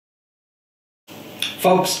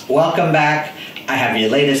Folks, welcome back. I have your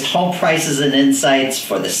latest home prices and insights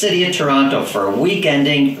for the City of Toronto for week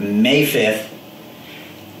ending May 5th.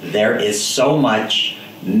 There is so much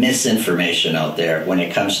misinformation out there when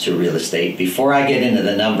it comes to real estate. Before I get into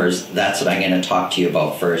the numbers, that's what I'm going to talk to you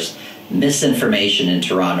about first. Misinformation in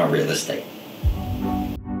Toronto real estate.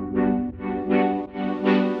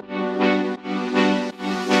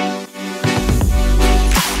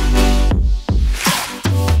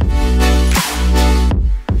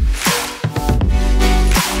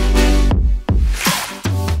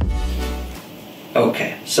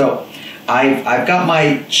 Okay, so I've got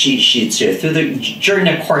my cheat sheets here. During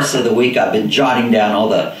the course of the week, I've been jotting down all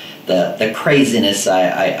the craziness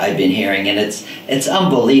I've been hearing, and it's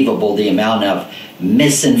unbelievable the amount of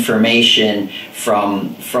misinformation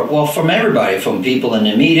from everybody, from people in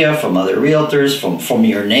the media, from other realtors, from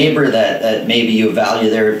your neighbor that maybe you value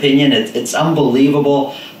their opinion. It's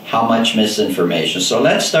unbelievable how much misinformation. So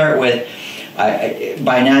let's start with,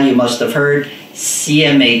 by now you must have heard,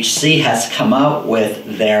 CMHC has come out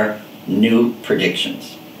with their new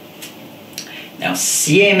predictions. Now,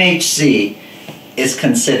 CMHC is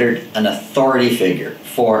considered an authority figure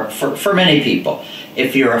for many people.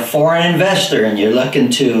 If you're a foreign investor and you're looking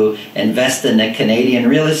to invest in the Canadian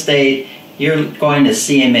real estate, you're going to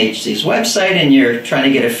CMHC's website and you're trying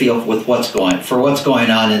to get a feel with what's going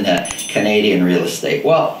on in the Canadian real estate.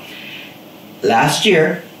 Well, last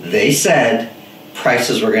year they said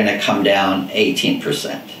prices were going to come down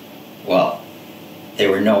 18%. Well, they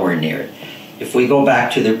were nowhere near it. If we go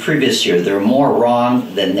back to the previous year, they're more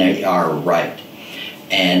wrong than they are right.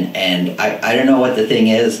 And I don't know what the thing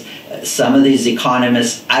is. Some of these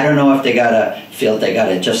economists, I don't know if they feel they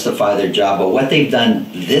gotta justify their job, but what they've done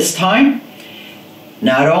this time,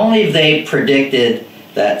 not only have they predicted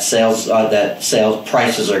that sales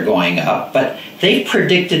prices are going up, but they've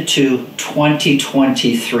predicted to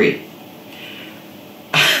 2023.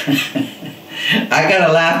 I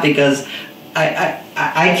gotta laugh because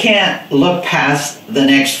I can't look past the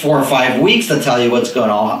next 4 or 5 weeks to tell you what's going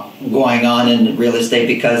on in real estate,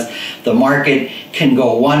 because the market can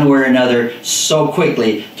go one way or another so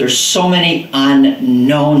quickly. There's so many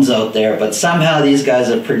unknowns out there, but somehow these guys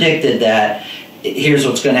have predicted that here's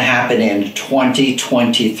what's going to happen in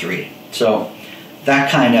 2023. So that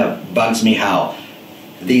kind of bugs me how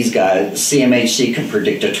these guys, CMHC, can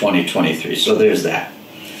predict a 2023. So there's that.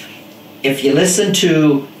 If you listen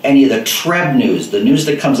to any of the TREB news, the news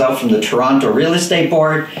that comes out from the Toronto Real Estate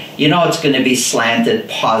Board, you know it's going to be slanted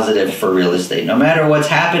positive for real estate. No matter what's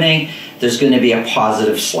happening, there's going to be a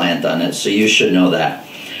positive slant on it, so you should know that.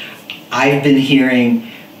 I've been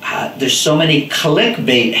hearing there's so many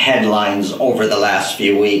clickbait headlines over the last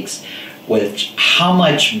few weeks with how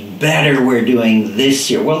much better we're doing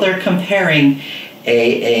this year. Well, they're comparing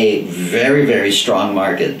a very, very strong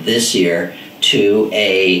market this year to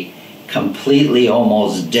a completely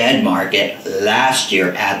almost dead market last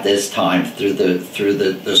year at this time through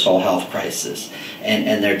this whole health crisis.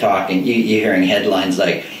 And they're talking, you're hearing headlines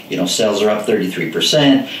like, you know, sales are up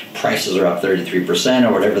 33%, prices are up 33%,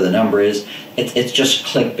 or whatever the number is. It's just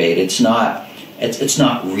clickbait. It's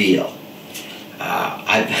not real.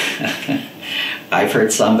 I've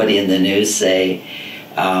heard somebody in the news say,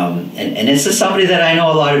 and this is somebody that I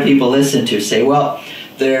know a lot of people listen to, say, well,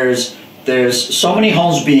 there's so many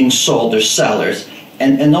homes being sold, there's sellers,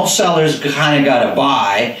 and those sellers kind of got to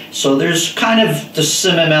buy, so there's kind of the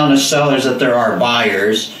same amount of sellers that there are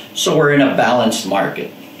buyers, so we're in a balanced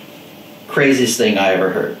market. Craziest thing I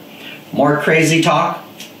ever heard. More crazy talk.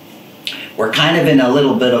 We're kind of in a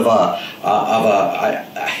little bit of I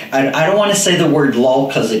don't want to say the word lull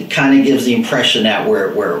because it kind of gives the impression that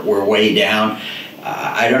we're way down.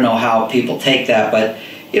 I don't know how people take that, but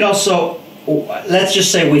you know, so let's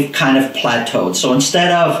just say we've kind of plateaued. So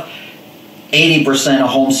instead of 80% of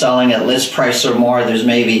homes selling at list price or more, there's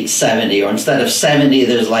maybe 70, or instead of 70,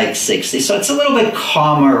 there's like 60. So it's a little bit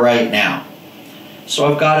calmer right now.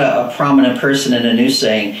 So I've got a prominent person in the news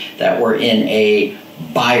saying that we're in a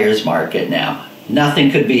buyer's market now. Nothing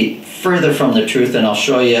could be further from the truth, and I'll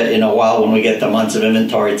show you in a while when we get to months of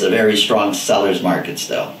inventory. It's a very strong seller's market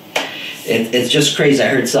still. It's just crazy. I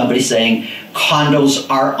heard somebody saying condos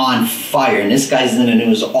are on fire, and this guy's in the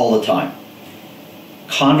news all the time.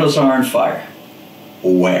 Condos are on fire.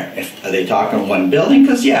 Where? Are they talking one building?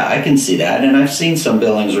 Because yeah, I can see that, and I've seen some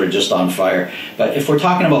buildings that are just on fire. But if we're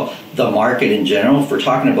talking about the market in general, if we're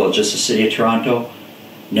talking about just the City of Toronto,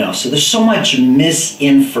 no. So there's so much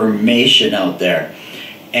misinformation out there.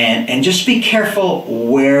 And just be careful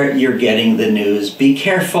where you're getting the news. Be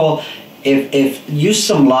careful if use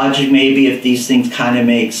some logic, maybe, if these things kind of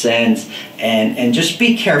make sense, and just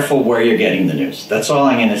be careful where you're getting the news. That's all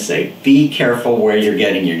I'm going to say. Be careful where you're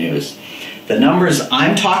getting your news. The numbers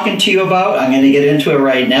I'm talking to you about, I'm going to get into it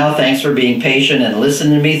right now. Thanks for being patient and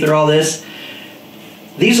listening to me through all this.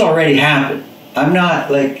 These already happened. I'm not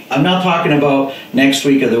talking about next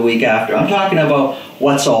week or the week after. I'm talking about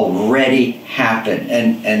what's already happened.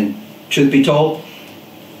 And truth be told,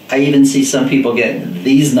 I even see some people getting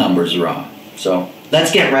these numbers wrong. So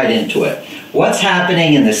let's get right into it. What's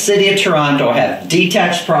happening in the city of Toronto? I have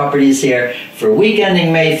detached properties here for week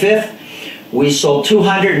ending May 5th. We sold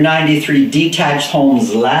 293 detached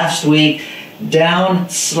homes last week, down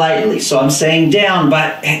slightly. So I'm saying down,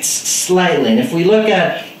 but it's slightly. And if we look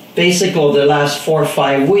at basically the last 4 or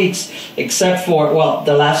 5 weeks, except for, well,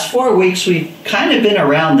 the last 4 weeks, we've kind of been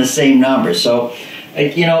around the same number. So,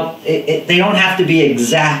 you know, they don't have to be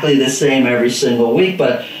exactly the same every single week,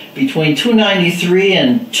 but between 293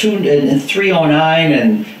 and 309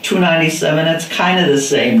 and 297, it's kind of the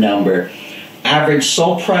same number. Average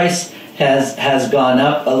sold price has gone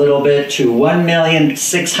up a little bit to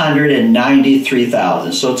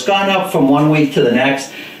 $1,693,000. So it's gone up from one week to the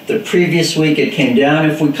next. The previous week it came down.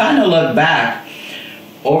 If we kind of look back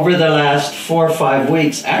over the last 4 or 5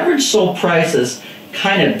 weeks, average sold price has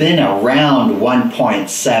kind of been around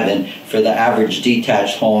 1.7 for the average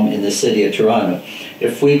detached home in the city of Toronto.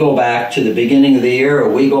 If we go back to the beginning of the year,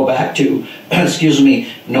 or we go back to, excuse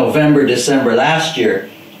me, November, December last year,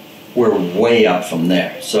 we're way up from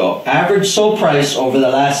there. So average sold price over the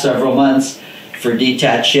last several months for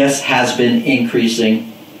detached, yes, has been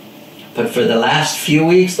increasing. But for the last few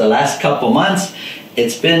weeks, the last couple months,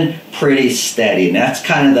 it's been pretty steady. And that's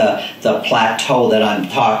kind of the plateau that I'm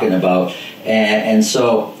talking about. And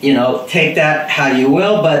so, you know, take that how you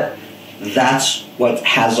will, but that's what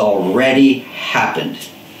has already happened.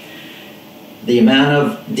 The amount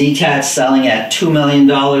of detached selling at $2 million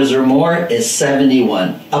or more is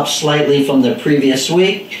 71, up slightly from the previous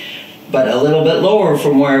week, but a little bit lower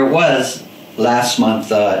from where it was last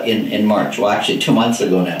month in March. Well, actually 2 months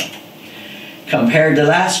ago now. Compared to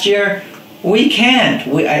last year, we can't.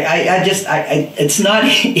 It's not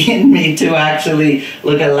in me to actually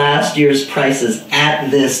look at last year's prices at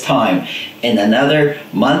this time. In another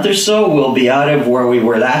month or so, we'll be out of where we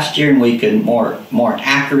were last year, and we can more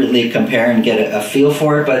accurately compare and get a feel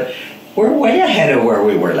for it. But we're way ahead of where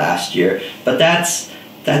we were last year. But that's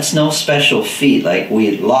no special feat. Like,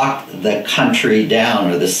 we locked the country down,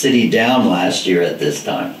 or the city down, last year at this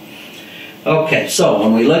time. Okay, so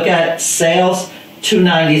when we look at sales,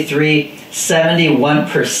 293.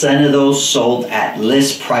 71% of those sold at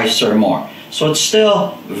list price or more. So it's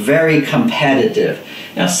still very competitive.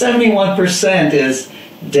 Now 71% is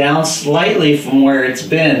down slightly from where it's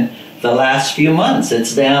been the last few months.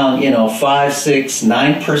 It's down, 5, 6,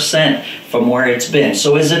 9% from where it's been.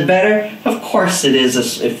 So is it better? Of course it is.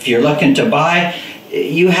 If you're looking to buy,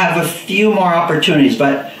 you have a few more opportunities,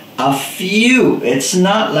 but a few. It's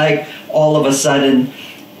not like all of a sudden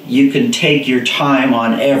you can take your time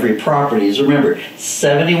on every property. Remember,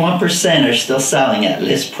 71% are still selling at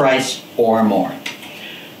list price or more.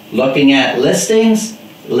 Looking at listings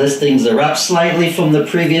are up slightly from the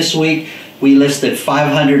previous week. We listed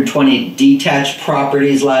 520 detached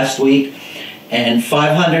properties last week, and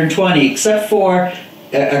 520, except for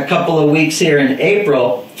a couple of weeks here in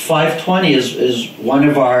April, 520 is one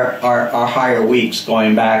of our higher weeks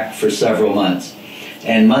going back for several months.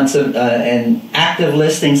 And and active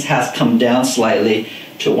listings has come down slightly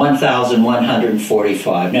to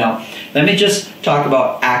 1,145. Now, let me just talk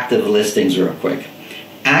about active listings real quick.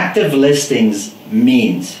 Active listings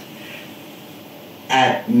means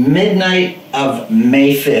at midnight of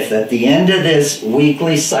May 5th, at the end of this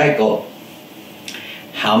weekly cycle,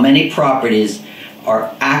 how many properties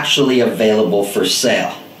are actually available for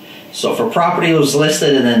sale. So if a property was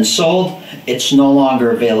listed and then sold, it's no longer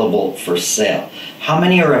available for sale. How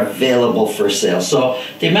many are available for sale? So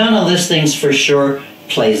the amount of listings for sure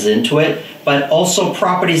plays into it, but also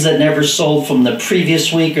properties that never sold from the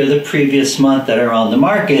previous week or the previous month that are on the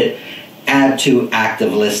market add to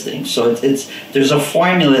active listings. So there's a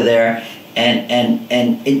formula there,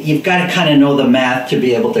 and you've got to kind of know the math to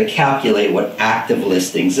be able to calculate what active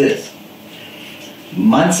listings is.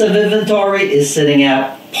 Months of inventory is sitting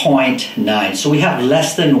at 0.9. So we have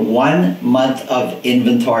less than 1 month of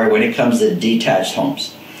inventory when it comes to detached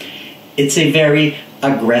homes. It's a very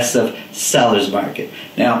aggressive seller's market.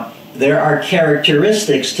 Now, there are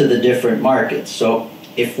characteristics to the different markets. So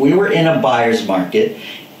if we were in a buyer's market,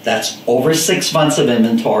 that's over 6 months of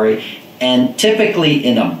inventory, and typically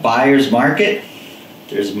in a buyer's market,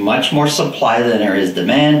 There's much more supply than there is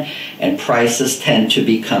demand, and prices tend to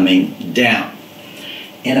be coming down.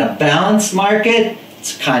 In a balanced market,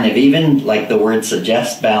 it's kind of even, like the word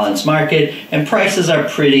suggests, balanced market, and prices are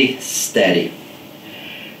pretty steady.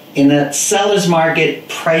 In a seller's market,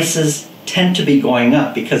 prices tend to be going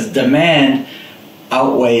up because demand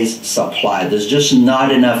outweighs supply. There's just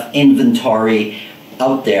not enough inventory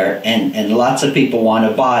out there, and lots of people want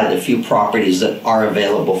to buy the few properties that are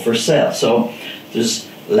available for sale. So there's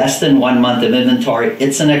less than 1 month of inventory.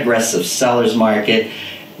 It's an aggressive seller's market.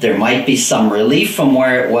 There might be some relief from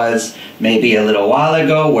where it was maybe a little while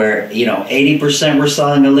ago, where 80% were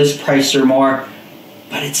selling a list price or more,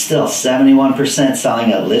 but it's still 71%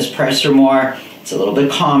 selling at list price or more. It's a little bit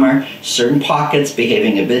calmer, certain pockets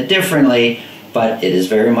behaving a bit differently, but it is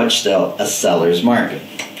very much still a seller's market.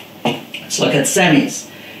 Let's look at semis.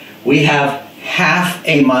 We have half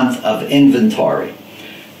a month of inventory.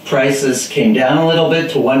 Prices came down a little bit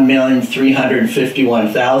to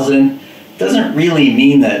 1,351,000. Doesn't really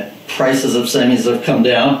mean that prices of semis have come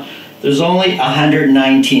down. There's only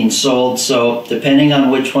 119 sold, so depending on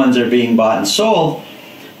which ones are being bought and sold,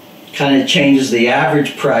 kind of changes the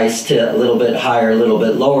average price to a little bit higher, a little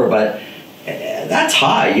bit lower, but that's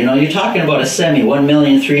high. You're talking about a semi,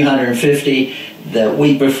 1,350,000, the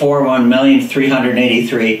week before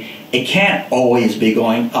 1,383,000. It can't always be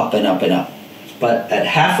going up and up and up. But at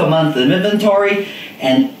half a month of inventory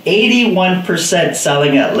and 81%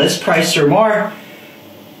 selling at list price or more,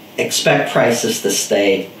 expect prices to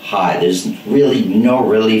stay high. There's really no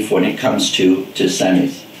relief when it comes to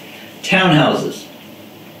semis. Townhouses,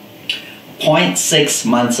 0.6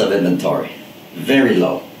 months of inventory, very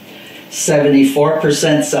low.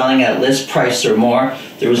 74% selling at list price or more.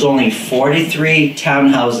 There was only 43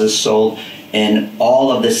 townhouses sold in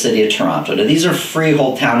all of the city of Toronto. Now, these are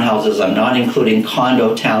freehold townhouses. I'm not including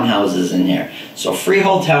condo townhouses in here. So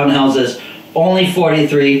freehold townhouses, only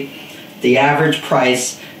 43. The average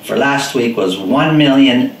price for last week was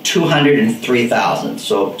 $1,203,000.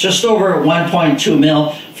 So just over 1.2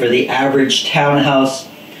 mil for the average townhouse,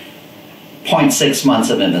 0.6 months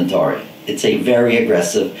of inventory. It's a very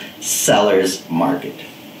aggressive seller's market.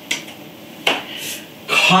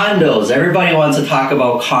 Condos. Everybody wants to talk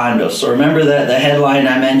about condos. So remember the headline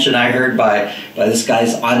I mentioned I heard by this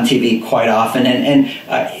guy's on TV quite often, and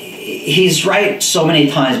he's right so many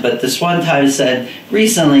times, but this one time said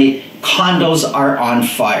recently, condos are on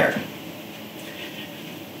fire.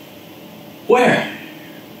 Where?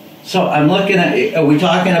 So I'm looking at, are we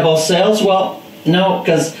talking about sales? Well, no,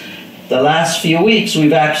 because the last few weeks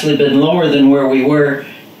we've actually been lower than where we were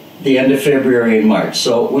the end of February and March.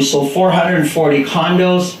 So we sold 440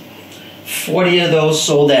 condos. 40 of those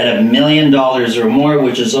sold at $1 million or more,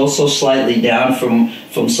 which is also slightly down from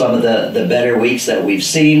some of the better weeks that we've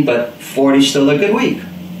seen, but 40 is still a good week.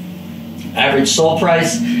 Average sold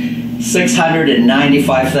price,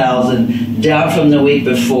 $695,000, down from the week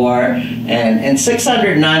before, and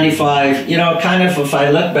 695, kind of, if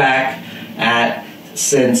I look back at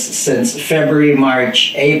since February,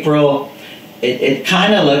 March, April, it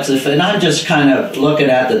kind of looks, and I'm just kind of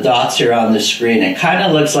looking at the dots here on the screen, it kind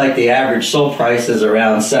of looks like the average sold price is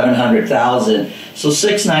around $700,000. So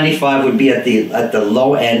 $695 would be at the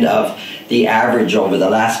low end of the average over the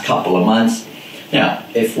last couple of months. Now,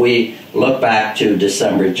 if we look back to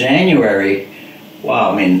December, January,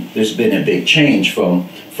 wow, I mean, there's been a big change from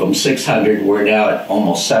 600, we're now at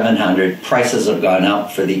almost 700. Prices have gone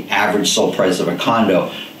up for the average sold price of a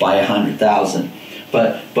condo by 100,000.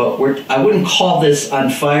 But I wouldn't call this on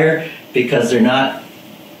fire because they're not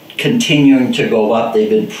continuing to go up. They've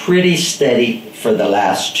been pretty steady for the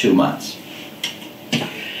last 2 months.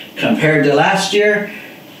 Compared to last year,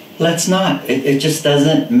 let's not. It just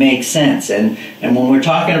doesn't make sense. And when we're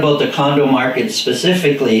talking about the condo market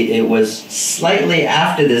specifically, it was slightly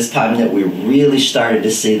after this time that we really started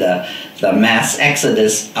to see the mass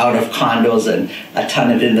exodus out of condos and a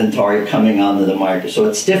ton of inventory coming onto the market. So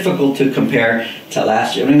it's difficult to compare to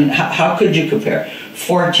last year. I mean, how could you compare?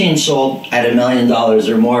 14 sold at $1 million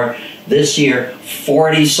or more. This year,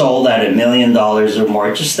 40 sold at $1 million or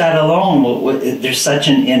more. Just that alone, there's such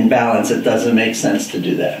an imbalance, it doesn't make sense to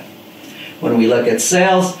do that. When we look at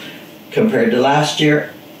sales compared to last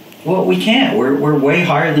year, well, we can't. We're way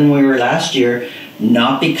higher than we were last year,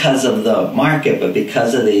 not because of the market, but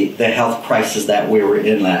because of the health crisis that we were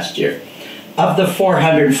in last year. Of the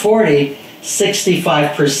 440,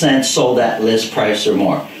 65% sold at list price or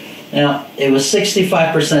more. Now, it was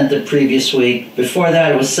 65% the previous week. Before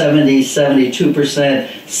that, it was 70, 72%,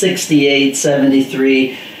 68,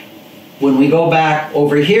 73. When we go back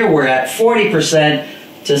over here, we're at 40%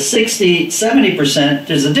 to 60, 70%.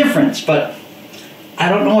 There's a difference, but I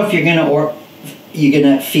don't know if you're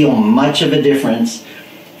gonna feel much of a difference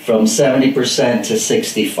from 70% to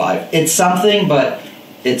 65%. It's something, but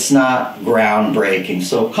it's not groundbreaking.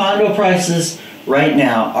 So condo prices right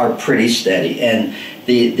now are pretty steady, and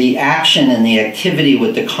the action and the activity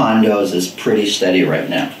with the condos is pretty steady right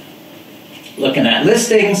now. Looking at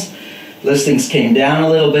listings came down a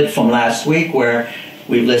little bit from last week, where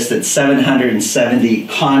we've listed 770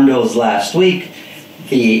 condos last week.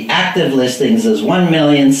 The active listings is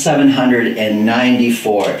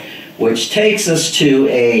 1,794,000, which takes us to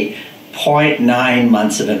a 0.9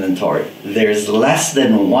 months of inventory. There's less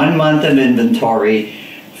than 1 month of inventory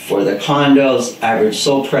for the condos. Average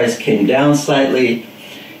sold price came down slightly.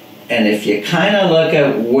 And if you kind of look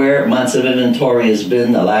at where months of inventory has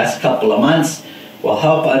been the last couple of months, will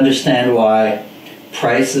help understand why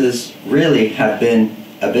prices really have been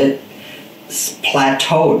a bit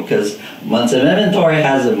plateaued, because months of inventory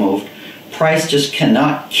hasn't moved. Price just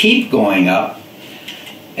cannot keep going up,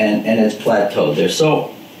 and it's plateaued there.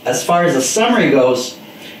 So as far as the summary goes,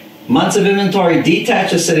 months of inventory,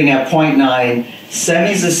 detached is sitting at 0.9,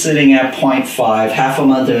 semis is sitting at 0.5, half a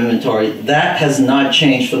month of inventory. That has not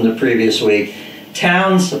changed from the previous week.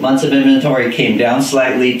 Towns, months of inventory came down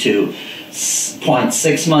slightly to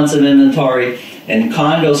 0.6 months of inventory, and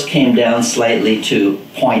condos came down slightly to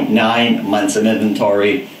 0.9 months of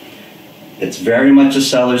inventory. It's very much a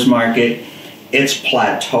seller's market. It's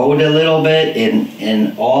plateaued a little bit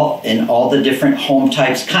in all the different home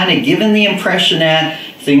types, kind of giving the impression that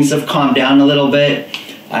things have calmed down a little bit.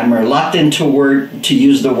 I'm reluctant to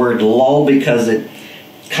use the word lull, because it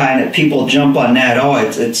kind of, people jump on that. Oh,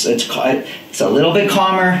 it's a little bit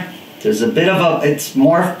calmer. There's a bit of it's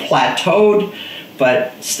more plateaued,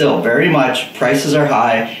 but still very much prices are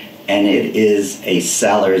high, and it is a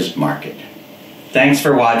seller's market. Thanks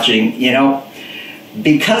for watching. You know,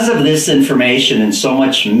 because of this information and so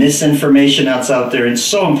much misinformation that's out there, it's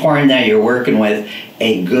so important that you're working with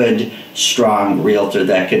a good, strong realtor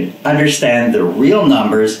that can understand the real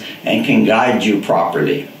numbers and can guide you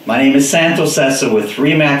properly. My name is Santo Sessa with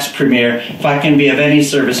RE/MAX Premier. If I can be of any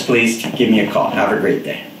service, please give me a call. Have a great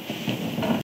day.